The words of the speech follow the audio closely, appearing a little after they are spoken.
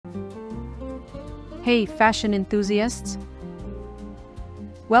Hey, fashion enthusiasts!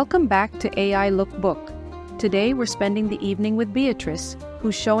 Welcome back to AI Lookbook. Today we're spending the evening with Beatriz,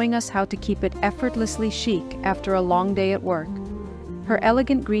 who's showing us how to keep it effortlessly chic after a long day at work. Her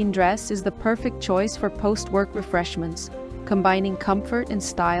elegant green dress is the perfect choice for post-work refreshments, combining comfort and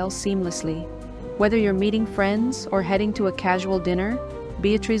style seamlessly. Whether you're meeting friends or heading to a casual dinner,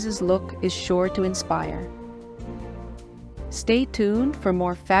 Beatriz's look is sure to inspire. Stay tuned for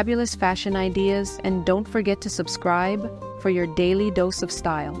more fabulous fashion ideas and don't forget to subscribe for your daily dose of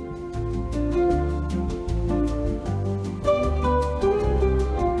style.